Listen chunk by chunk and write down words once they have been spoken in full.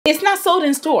It's not sold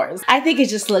in stores. I think it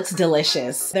just looks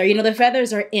delicious. There, you know, the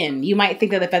feathers are in. You might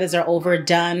think that the feathers are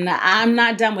overdone. I'm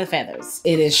not done with feathers.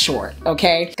 It is short,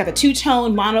 okay? It's got the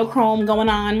two-tone monochrome going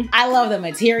on. I love the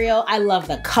material. I love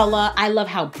the color. I love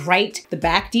how bright the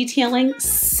back detailing.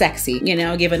 Sexy, you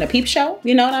know, giving a peep show.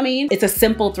 You know what I mean? It's a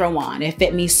simple throw on. It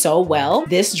fit me so well.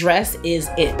 This dress is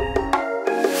it.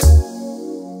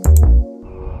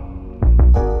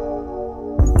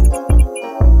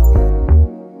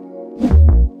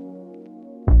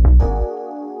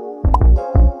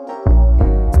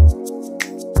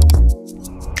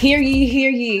 Hear ye,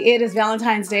 hear ye. It is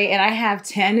Valentine's Day and I have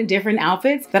 10 different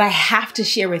outfits that I have to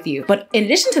share with you. But in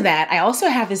addition to that, I also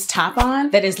have this top on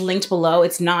that is linked below.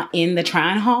 It's not in the try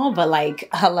on haul, but like,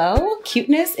 hello,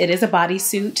 cuteness. It is a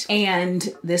bodysuit and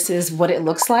this is what it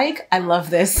looks like. I love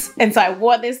this. And so I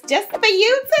wore this just for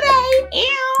you today.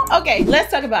 Ew. Okay,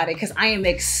 let's talk about it because I am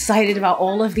excited about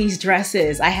all of these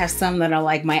dresses. I have some that are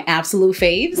like my absolute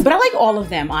faves, but I like all of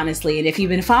them, honestly. And if you've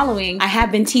been following, I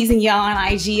have been teasing y'all on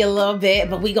IG a little bit,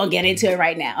 but we gonna get into it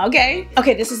right now, okay?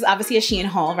 Okay, this is obviously a SHEIN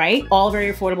haul, right? All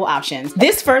very affordable options.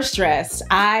 This first dress,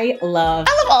 I love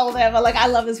all of them, but like I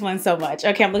love this one so much.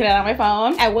 Okay, I'm looking at it on my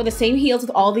phone. I wore the same heels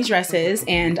with all these dresses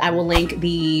and I will link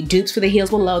the dupes for the heels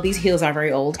below. These heels are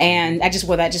very old and I just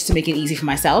wore that just to make it easy for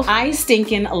myself. I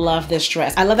stinking love this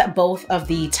dress. I love that both of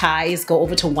the ties go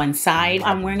over to one side.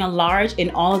 I'm wearing a large in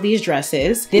all of these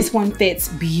dresses. This one fits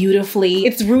beautifully.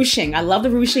 It's ruching. I love the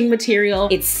ruching material.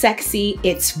 It's sexy.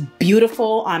 It's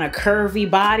beautiful on a curvy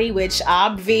body, which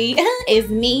obvi is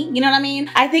me. You know what I mean?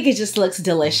 I think it just looks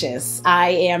delicious. I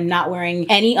am not wearing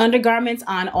any undergarments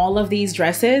on all of these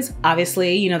dresses.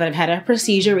 Obviously, you know that I've had a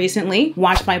procedure recently.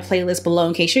 Watch my playlist below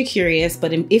in case you're curious,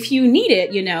 but if you need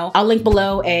it, you know, I'll link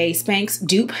below a Spanx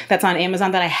dupe that's on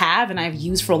Amazon that I have and I've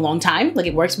used for a long time. Like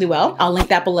it works really well. I'll link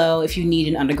that below if you need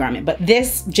an undergarment, but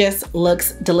this just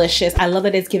looks delicious. I love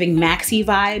that it's giving maxi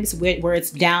vibes where it's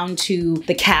down to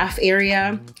the calf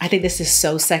area. I think this is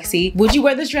so sexy. Would you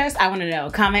wear this dress? I want to know.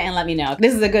 Comment and let me know.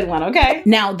 This is a good one, okay?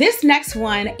 Now this next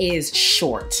one is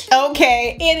short.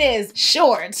 Okay, it is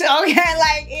short. Okay,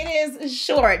 like it is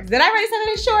short. Did I already say that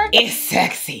it's short? It's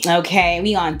sexy. Okay,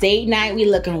 we on date night. We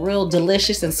looking real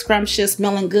delicious and scrumptious,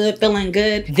 smelling good, feeling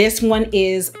good. This one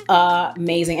is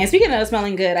amazing. And speaking of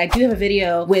smelling good, I do have a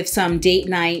video with some date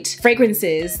night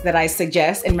fragrances that I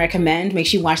suggest and recommend. Make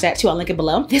sure you watch that too. I'll link it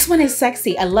below. This one is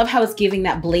sexy. I love how it's giving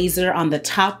that blazer on the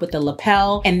top with the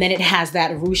lapel and then it has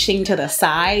that ruching to the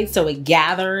side, so it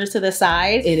gathers to the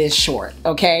side. It is short,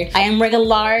 okay? I am wearing a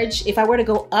large. If I were to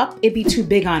go up, it'd be too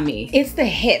big on me. It's the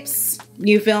hips.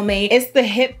 You feel me? It's the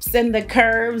hips and the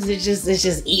curves. It's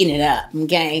just eating it up,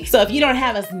 okay? So if you don't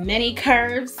have as many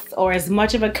curves or as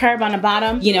much of a curve on the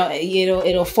bottom, you know,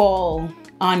 it'll fall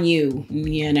on you,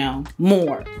 you know,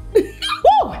 more.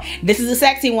 This is a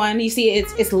sexy one. You see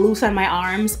it's loose on my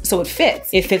arms, so it fits.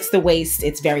 It fits the waist.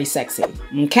 It's very sexy,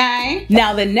 okay?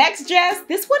 Now the next dress,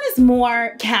 this one is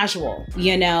more casual,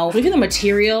 you know? Even the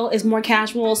material is more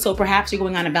casual, so perhaps you're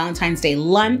going on a Valentine's Day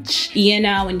lunch, you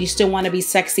know, and you still want to be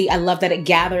sexy. I love that it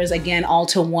gathers, again, all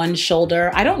to one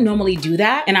shoulder. I don't normally do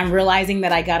that, and I'm realizing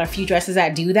that I got a few dresses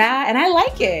that do that, and I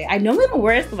like it. I normally don't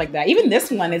wear stuff like that. Even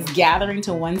this one is gathering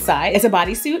to one side. It's a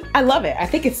bodysuit. I love it. I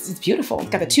think it's beautiful. It's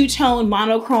got the two-tone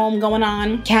monochrome going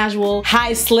on, casual,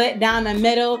 high slit down the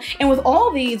middle. And with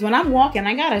all these, when I'm walking,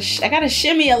 I gotta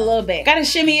shimmy a little bit. Gotta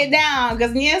shimmy it down because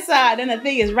on the inside, then the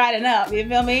thing is riding up, you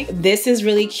feel me? This is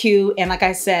really cute. And like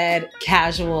I said,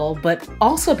 casual, but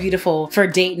also beautiful for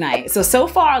date night. So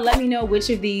far, let me know which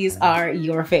of these are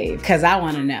your fave because I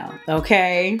wanna know,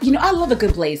 okay? You know, I love a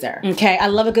good blazer, okay? I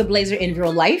love a good blazer in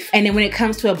real life. And then when it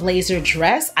comes to a blazer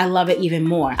dress, I love it even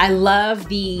more. I love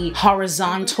the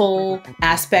horizontal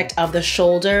aspect of the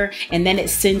shoulder and then it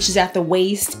cinches at the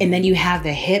waist and then you have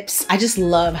the hips. I just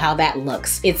love how that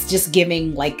looks. It's just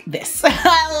giving like this.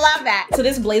 I love that. So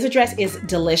this blazer dress is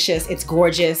delicious. It's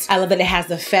gorgeous. I love that it has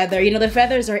the feather. You know, the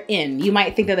feathers are in. You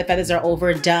might think that the feathers are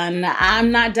overdone.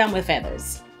 I'm not done with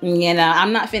feathers. You know,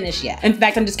 I'm not finished yet. In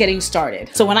fact, I'm just getting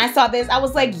started. So when I saw this, I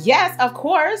was like, yes, of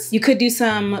course. You could do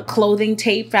some clothing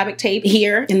tape, fabric tape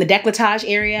here in the décolletage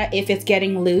area if it's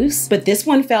getting loose. But this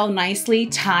one fell nicely,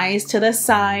 ties to the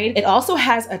side. It also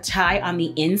has a tie on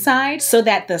the inside so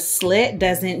that the slit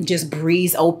doesn't just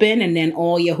breeze open and then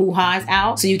all your hoo-ha's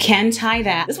out. So you can tie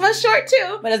that. This one's short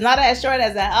too, but it's not as short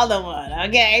as that other one,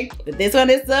 okay? But this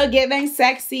one is still giving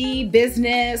sexy,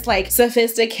 business, like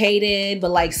sophisticated,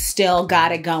 but like still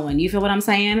got it going. going. You feel what I'm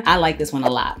saying? I like this one a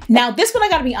lot. Now, this one, I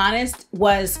gotta be honest,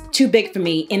 was too big for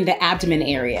me in the abdomen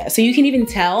area. So you can even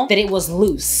tell that it was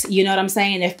loose. You know what I'm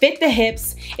saying? It fit the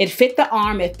hips, it fit the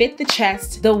arm, it fit the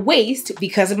chest, the waist,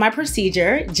 because of my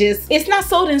procedure, it's not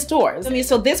sold in stores. I mean,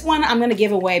 so this one I'm gonna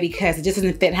give away because it just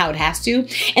doesn't fit how it has to.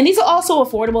 And these are also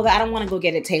affordable that I don't wanna go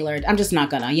get it tailored. I'm just not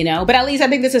gonna, you know? But at least I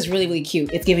think this is really, really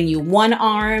cute. It's giving you one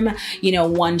arm, you know,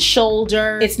 one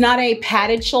shoulder. It's not a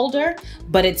padded shoulder,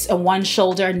 but it's a one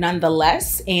shoulder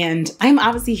nonetheless. And I'm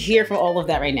obviously here for all of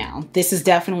that right now. This is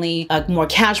definitely a more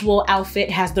casual outfit,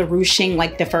 has the ruching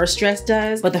like the first dress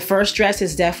does, but the first dress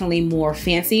is definitely more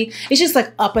fancy. It's just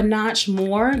like up a notch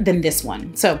more than this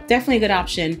one. So definitely a good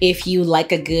option if you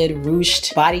like a good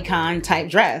ruched bodycon type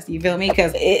dress, you feel me?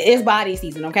 Because it's body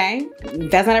season, okay?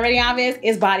 If that's not already obvious,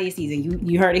 it's body season.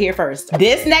 You heard it here first.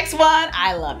 This next one,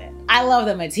 I love it. I love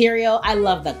the material. I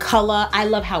love the color. I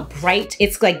love how bright.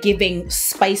 It's like giving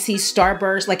spicy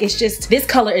starburst. Like it's just, this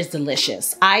color is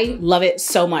delicious. I love it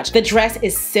so much. The dress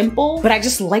is simple, but I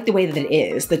just like the way that it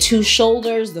is. The two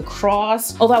shoulders, the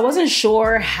cross. Although I wasn't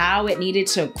sure how it needed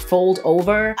to fold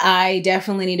over, I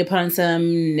definitely need to put on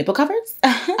some nipple covers.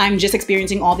 I'm just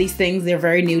experiencing all these things. They're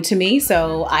very new to me.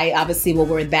 So I obviously will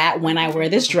wear that when I wear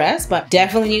this dress, but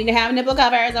definitely need to have nipple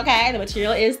covers, okay? The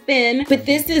material is thin, but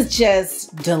this is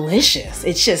just delicious.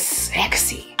 It's just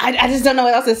sexy. I just don't know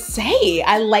what else to say.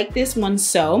 I like this one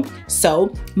so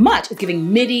much. It's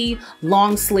giving midi,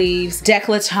 long sleeves,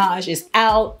 décolletage is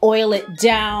out, oil it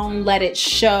down, let it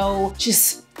show.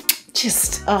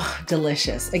 Just, oh,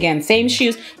 delicious. Again, same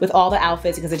shoes with all the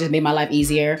outfits because it just made my life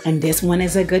easier. And this one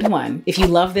is a good one. If you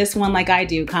love this one like I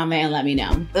do, comment and let me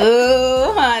know.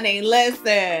 Ooh, honey,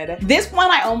 listen. This one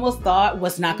I almost thought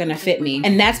was not gonna fit me.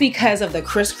 And that's because of the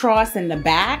crisscross in the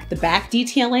back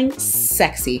detailing,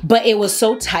 sexy. But it was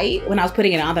so tight when I was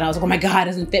putting it on that I was like, oh my God,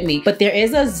 it doesn't fit me. But there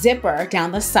is a zipper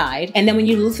down the side. And then when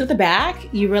you loosen the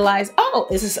back, you realize, oh,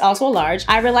 this is also a large.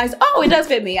 I realized, oh, it does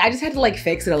fit me. I just had to like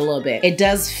fix it a little bit. It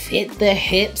does fit the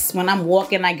hips. When I'm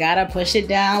walking, I gotta push it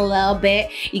down a little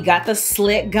bit. You got the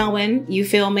slit going, you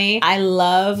feel me? I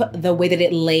love the way that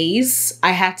it lays.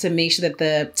 I have to make sure that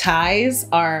the ties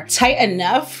are tight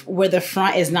enough where the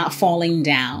front is not falling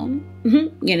down.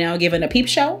 You know, giving a peep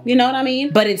show, you know what I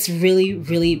mean? But it's really,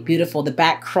 really beautiful. The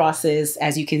back crosses,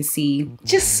 as you can see,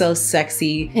 just so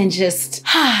sexy and just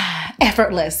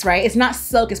effortless, right? It's not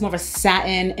silk, it's more of a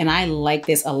satin, and I like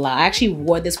this a lot. I actually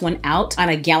wore this one out on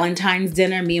a Galentine's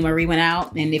dinner. Me and Marie went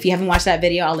out, and if you haven't watched that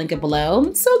video, I'll link it below.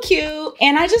 It's so cute,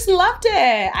 and I just loved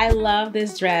it. I love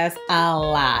this dress a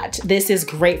lot. This is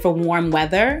great for warm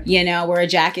weather. You know, wear a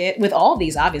jacket with all of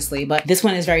these, obviously, but this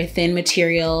one is very thin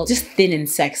material, just thin and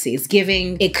sexy. It's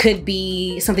giving, it could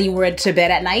be something you wear to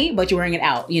bed at night, but you're wearing it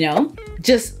out, you know?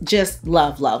 Just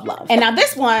love, love, love. And now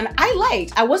this one I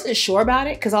liked. I wasn't sure about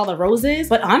it because all the roses,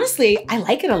 but honestly, I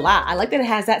like it a lot. I like that it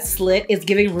has that slit. It's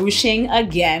giving ruching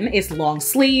again. It's long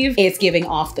sleeve. It's giving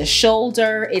off the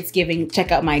shoulder. It's giving,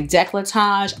 check out my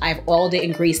décolletage. I've oiled it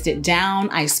and greased it down.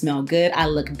 I smell good. I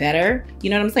look better. You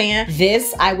know what I'm saying?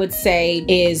 This, I would say,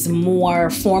 is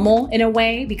more formal in a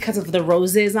way because of the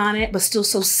roses on it, but still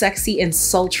so sexy and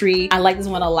sultry. I like this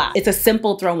one a lot. It's a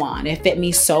simple throw on. It fit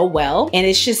me so well. And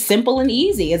it's just simple and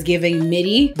easy. It's giving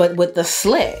midi, but with the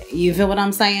slit. You feel what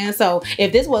I'm saying? So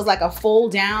if this was like a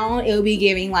fold down, it would be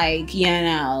giving like, you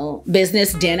know,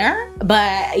 business dinner.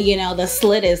 But you know, the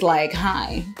slit is like,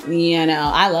 hi. You know,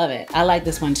 I love it. I like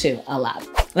this one too, a lot.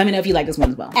 Let me know if you like this one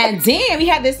as well. And then we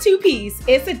have this two-piece.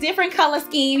 It's a different color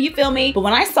scheme, you feel me? But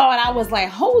when I saw it, I was like,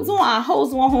 hold on,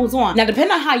 hold on, hold on. Now,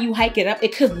 depending on how you hike it up,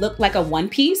 it could look like a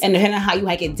one-piece. And depending on how you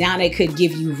hike it down, it could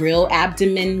give you real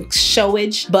abdomen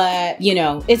showage. But, you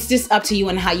know, it's just up to you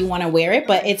and how you want to wear it.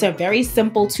 But it's a very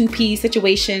simple two-piece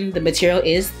situation. The material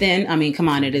is thin. I mean, come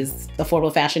on, it is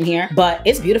affordable fashion here. But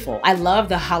it's beautiful. I love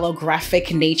the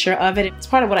holographic nature of it. It's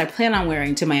part of what I plan on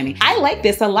wearing to Miami. I like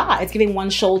this a lot. It's giving one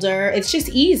shoulder. It's just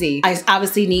easy. I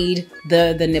obviously need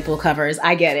the nipple covers.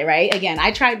 I get it, right? Again,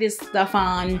 I tried this stuff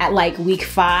on at like week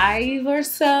 5 or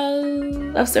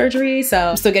so of surgery. So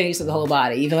I'm still getting used to the whole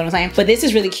body. You feel what I'm saying? But this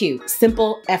is really cute.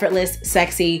 Simple, effortless,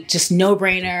 sexy, just no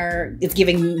brainer. It's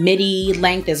giving midi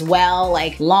length as well,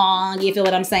 like long. You feel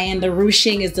what I'm saying? The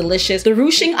ruching is delicious. The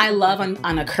ruching I love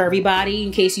on a curvy body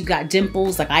in case you got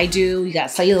dimples like I do. You got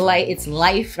cellulite, it's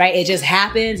life, right? It just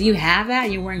happens. You have that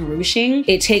and you're wearing ruching.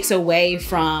 It takes away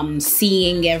from seeing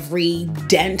seeing every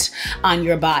dent on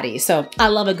your body. So I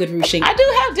love a good ruching. I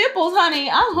do have dimples, honey.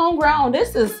 I'm homegrown.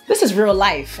 This is real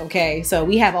life, okay? So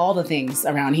we have all the things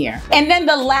around here. And then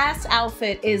the last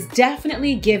outfit is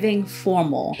definitely giving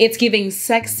formal. It's giving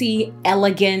sexy,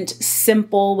 elegant,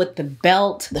 simple with the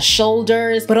belt, the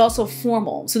shoulders, but also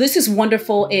formal. So this is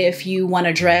wonderful if you want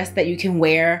a dress that you can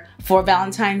wear for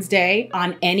Valentine's Day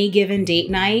on any given date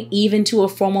night, even to a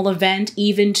formal event,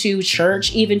 even to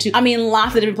church, even to, I mean,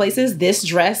 lots of different places. This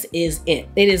dress is it.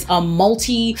 It is a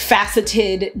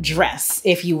multifaceted dress,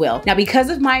 if you will. Now, because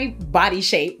of my body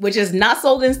shape, which is not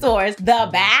sold in stores, the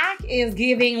back is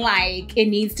giving like, it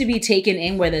needs to be taken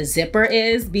in where the zipper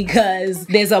is because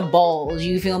there's a bulge,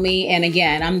 you feel me? And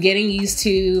again, I'm getting used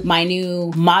to my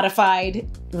new modified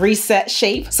reset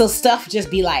shape. So stuff just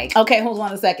be like, okay, hold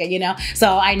on a second, you know?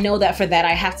 So I know that for that,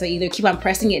 I have to either keep on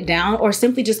pressing it down or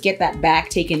simply just get that back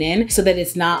taken in so that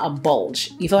it's not a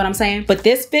bulge. You feel what I'm saying? But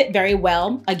this fit very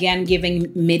well. Again,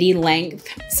 giving midi length,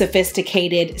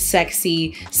 sophisticated,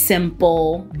 sexy,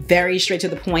 simple, very straight to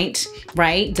the point,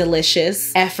 right?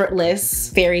 Delicious, effortless,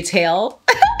 fairy tale.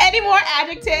 Any more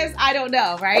adjectives? I don't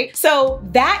know, right? So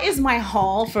that is my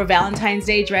haul for Valentine's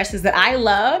Day dresses that I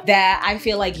love, that I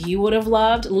feel like you would have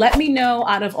loved. Let me know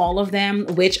out of all of them,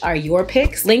 which are your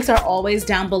picks. Links are always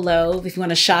down below if you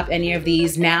want to shop any of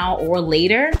these now or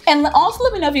later. And also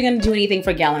let me know if you're going to do anything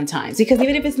for Galentine's, because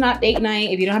even if it's not date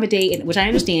night, if you don't have a date, which I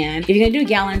understand, if you're going to do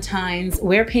Galentine's,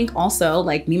 wear pink also.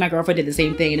 Like me and my girlfriend did the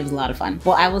same thing and it was a lot of fun.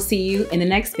 Well, I will see you in the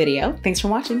next video. Thanks for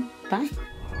watching. Bye.